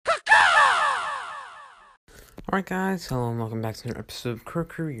Alright guys, hello and welcome back to another episode of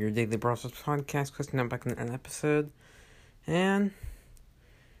Crew, your daily Brawl Stars podcast, because now back in an episode, and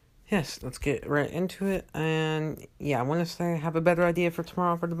yes, let's get right into it, and yeah, I want to say I have a better idea for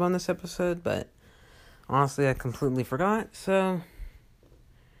tomorrow for the bonus episode, but honestly I completely forgot, so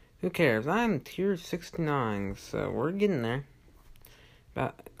who cares. I'm tier 69, so we're getting there,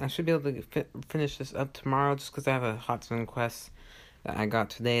 but I should be able to finish this up tomorrow, just because I have a hot zone quest that I got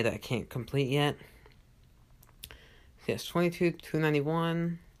today that I can't complete yet. Yes,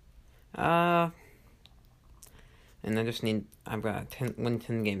 22,291. And I've got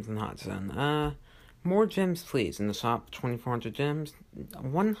 10 games in Hot Zone. More gems, please, in the shop. 2,400 gems.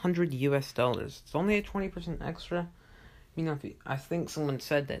 $100 US. It's only a 20% extra. You know, I think someone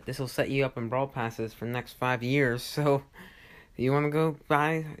said that this will set you up in Brawl Passes for the next 5 years. So, you want to go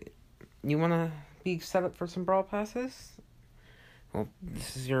buy? You want to be set up for some Brawl Passes? Well,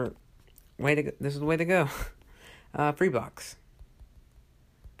 this is your way to. This is the way to go. Free box.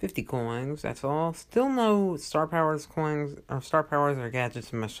 50 coins, that's all. Still no Star Powers coins, or Star Powers or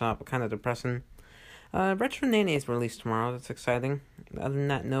gadgets in my shop. Kind of depressing. Retro Nene is released tomorrow. That's exciting. Other than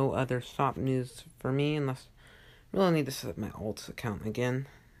that, no other shop news for me, unless I really need to set up my Alts account again.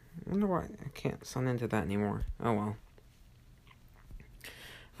 I wonder why I can't sign into that anymore. Oh well.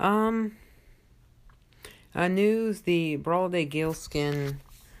 News, the Brawl Day Gale skin,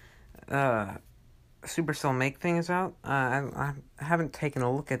 Supercell Make thing is out. I haven't taken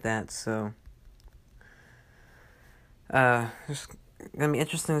a look at that, so just gonna be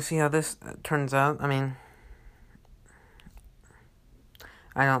interesting to see how this turns out. I mean,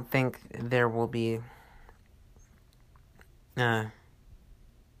 I don't think there will be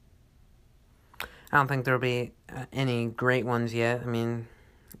any great ones yet. I mean,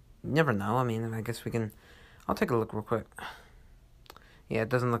 you never know. I mean, I guess I'll take a look real quick. Yeah, it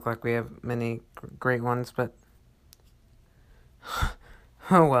doesn't look like we have many great ones, but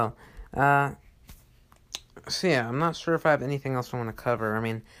oh well. So yeah, I'm not sure if I have anything else I want to cover. I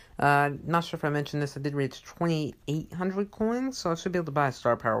mean, not sure if I mentioned this. I did reach 2,800 coins, so I should be able to buy a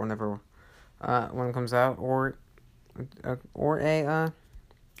Star Power when it comes out, or a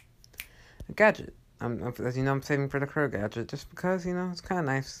gadget. As you know, I'm saving for the Crow gadget just because it's kind of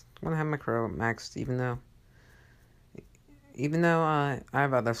nice. I want to have my Crow maxed, even though I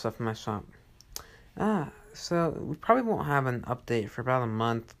have other stuff in my shop. So we probably won't have an update for about a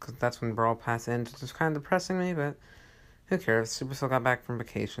month, because that's when Brawl Pass ends, which is kind of depressing me, but who cares? Supercell got back from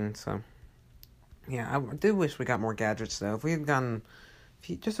vacation, so yeah, I do wish we got more gadgets, though. If we had gotten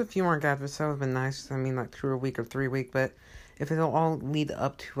just a few more gadgets, that would have been nice. I mean, like 2 a week or 3 a week, but if it'll all lead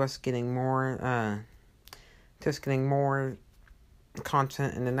up to us getting more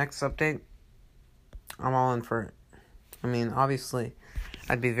content in the next update, I'm all in for it. I mean, obviously,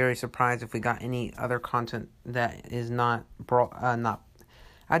 I'd be very surprised if we got any other content that is not.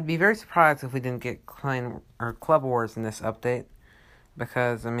 I'd be very surprised if we didn't get Clan or Club Wars in this update,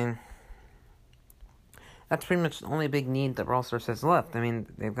 because I mean, that's pretty much the only big need that Brawl Stars has left. I mean,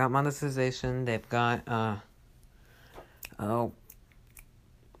 they've got monetization. They've got I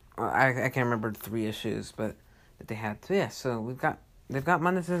can't remember the 3 issues, but that they had. So yeah, so they've got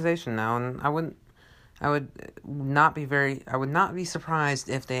monetization now, and I would not be surprised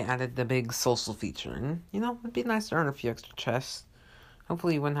if they added the big social feature. And, it'd be nice to earn a few extra chests.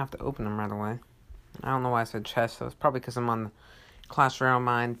 Hopefully you wouldn't have to open them right away. I don't know why I said chests. So it's probably because I'm on the Clash Royale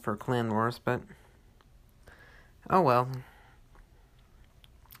mind for Clan Wars, but oh well.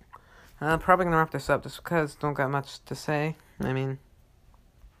 Probably gonna wrap this up just because don't got much to say. I mean,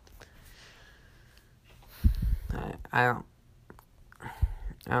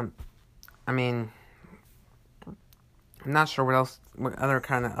 I'm not sure what other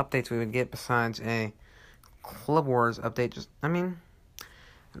kind of updates we would get besides a Club Wars update. I mean,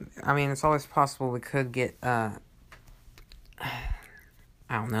 it's always possible we could get, I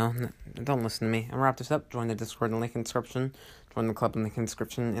don't know. Don't listen to me. I'll wrap this up. Join the Discord in the link in the description. Join the club in the link in the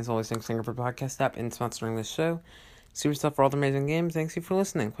description. As always, thanks for podcast app and sponsoring this show. See yourself for all the amazing games. Thanks you for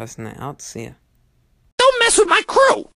listening. Questing it out. See ya. Don't mess with my crew!